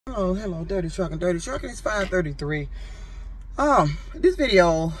Oh, hello, Dirty Trucking. Dirty Trucking. It's 5:33. This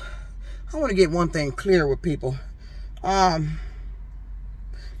video, I want to get one thing clear with people. In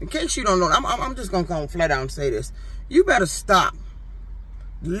case you don't know, I'm just gonna come flat out and say this. You better stop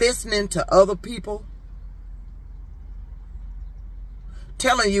listening to other people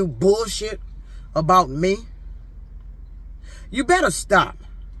telling you bullshit about me. You better stop.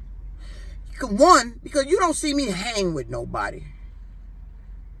 One, because you don't see me hang with nobody.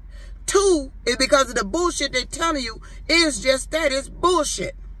 Two, is because of the bullshit they're telling you is just that. It's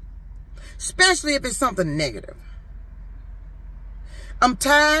bullshit. Especially if it's something negative. I'm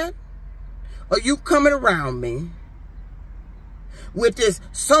tired of you coming around me with this,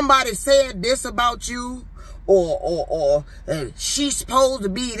 somebody said this about you, or she's supposed to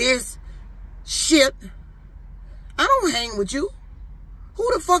be this shit. I don't hang with you. Who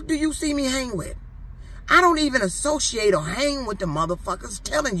the fuck do you see me hang with? I don't even associate or hang with the motherfuckers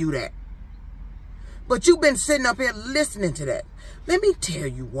telling you that. But you've been sitting up here listening to that. Let me tell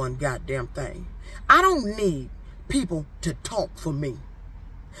you one goddamn thing. I don't need people to talk for me.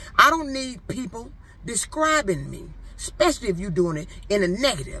 I don't need people describing me, especially if you're doing it in a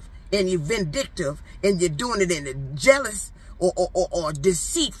negative, and you're vindictive, and you're doing it in a jealous or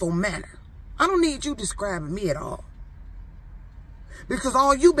deceitful manner. I don't need you describing me at all. Because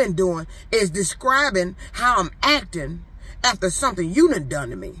all you've been doing is describing how I'm acting after something you done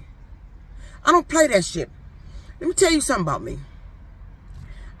to me. I don't play that shit. Let me tell you something about me.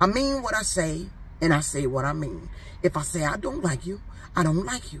 I mean what I say, and I say what I mean. If I say I don't like you, I don't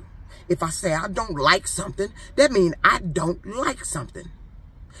like you. If I say I don't like something, that means I don't like something.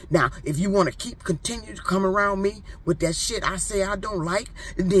 Now, if you want to continue to come around me with that shit I say I don't like,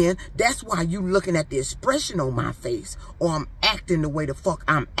 then that's why you looking at the expression on my face, or I'm acting the way the fuck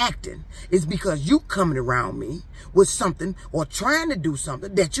I'm acting. It's because you coming around me with something or trying to do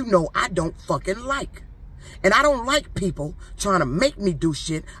something that you know I don't fucking like. And I don't like people trying to make me do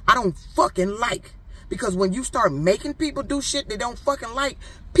shit I don't fucking like. Because when you start making people do shit they don't fucking like,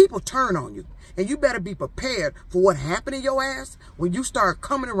 people turn on you. And you better be prepared for what happened in your ass when you start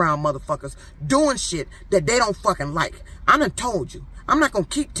coming around motherfuckers doing shit that they don't fucking like. I done told you. I'm not going to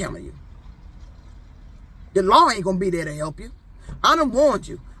keep telling you. The law ain't going to be there to help you. I done warned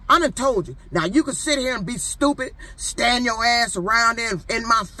you. I done told you. Now, you can sit here and be stupid, stand your ass around there in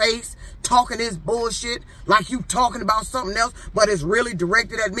my face, talking this bullshit like you talking about something else, but it's really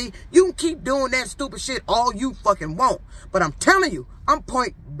directed at me. You can keep doing that stupid shit all you fucking want. But I'm telling you, I'm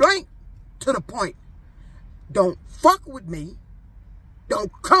point blank to the point. Don't fuck with me.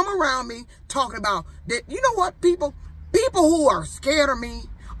 Don't come around me talking about that. You know what, people who are scared of me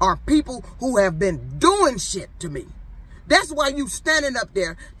are people who have been doing shit to me. That's why you standing up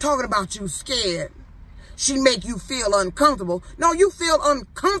there talking about you scared. She make you feel uncomfortable. No, you feel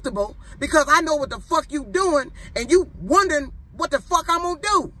uncomfortable because I know what the fuck you doing and you wondering what the fuck I'm gonna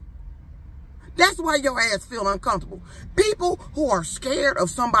do. That's why your ass feel uncomfortable. People who are scared of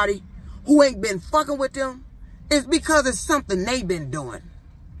somebody who ain't been fucking with them is because it's something they been doing.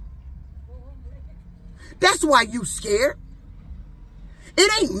 That's why you scared.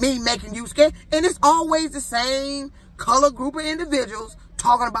 It ain't me making you scared. And it's always the same color group of individuals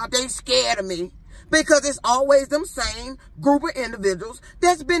talking about they scared of me. Because it's always them same group of individuals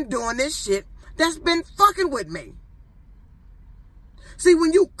that's been doing this shit, that's been fucking with me. See,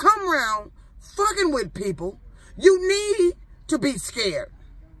 when you come around fucking with people, you need to be scared.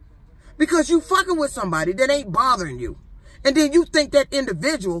 Because you fucking with somebody that ain't bothering you. And then you think that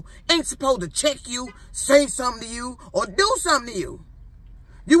individual ain't supposed to check you, say something to you, or do something to you.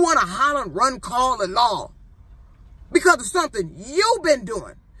 You want to holler and run, call the law. Because of something you've been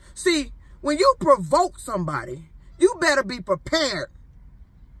doing. See, when you provoke somebody, you better be prepared.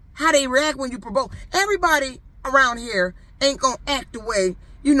 How they react when you provoke. Everybody around here ain't going to act the way,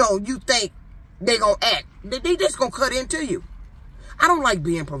 you know, you think they going to act. They just going to cut into you. I don't like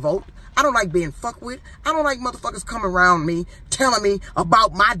being provoked. I don't like being fucked with. I don't like motherfuckers coming around me, telling me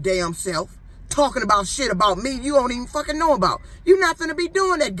about my damn self, talking about shit about me you don't even fucking know about. You're not finna be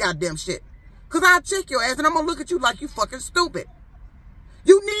doing that goddamn shit. Because I'll check your ass and I'm going to look at you like you fucking stupid.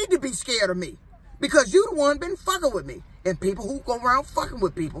 You need to be scared of me. Because you the one been fucking with me. And people who go around fucking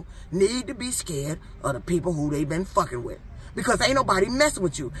with people need to be scared of the people who they been fucking with. Because ain't nobody messing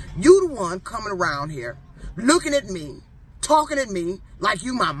with you. You the one coming around here, looking at me, talking at me like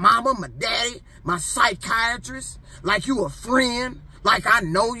you my mama, my daddy, my psychiatrist, like you a friend, like I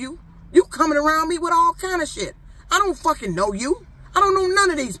know you. You coming around me with all kind of shit. I don't fucking know you. I don't know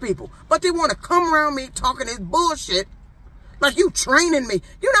none of these people. But they want to come around me talking this bullshit like you training me.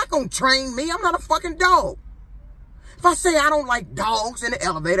 You're not going to train me. I'm not a fucking dog. If I say I don't like dogs in the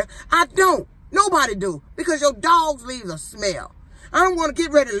elevator, I don't. Nobody do. Because your dogs leave a smell. I don't want to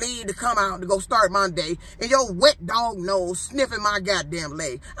get ready to leave to come out to go start my day and your wet dog nose sniffing my goddamn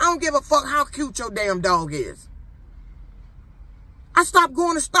leg. I don't give a fuck how cute your damn dog is. I stopped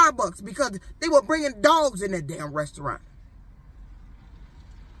going to Starbucks because they were bringing dogs in that damn restaurant.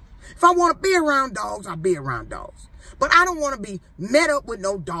 If I want to be around dogs, I'll be around dogs. But I don't want to be met up with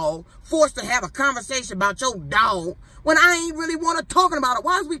no dog, forced to have a conversation about your dog when I ain't really want to talking about it.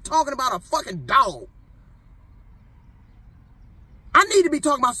 Why is we talking about a fucking dog? I need to be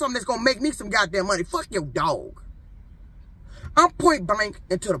talking about something that's going to make me some goddamn money. Fuck your dog. I'm point blank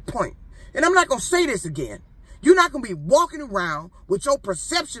and to the point. And I'm not going to say this again. You're not going to be walking around with your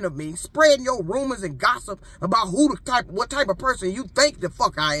perception of me, spreading your rumors and gossip about what type of person you think the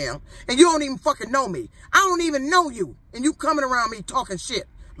fuck I am. And you don't even fucking know me. I don't even know you. And you coming around me talking shit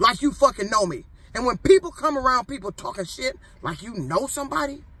like you fucking know me. And when people come around people talking shit like you know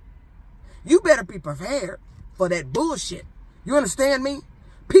somebody, you better be prepared for that bullshit. You understand me?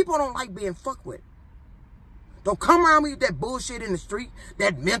 People don't like being fucked with. Don't come around me with that bullshit in the street,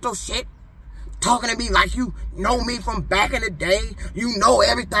 that mental shit. Talking to me like you know me from back in the day. You know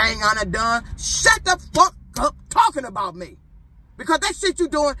everything I done done. Shut the fuck up talking about me. Because that shit you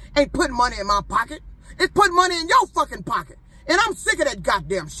doing ain't putting money in my pocket. It's putting money in your fucking pocket. And I'm sick of that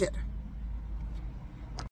goddamn shit.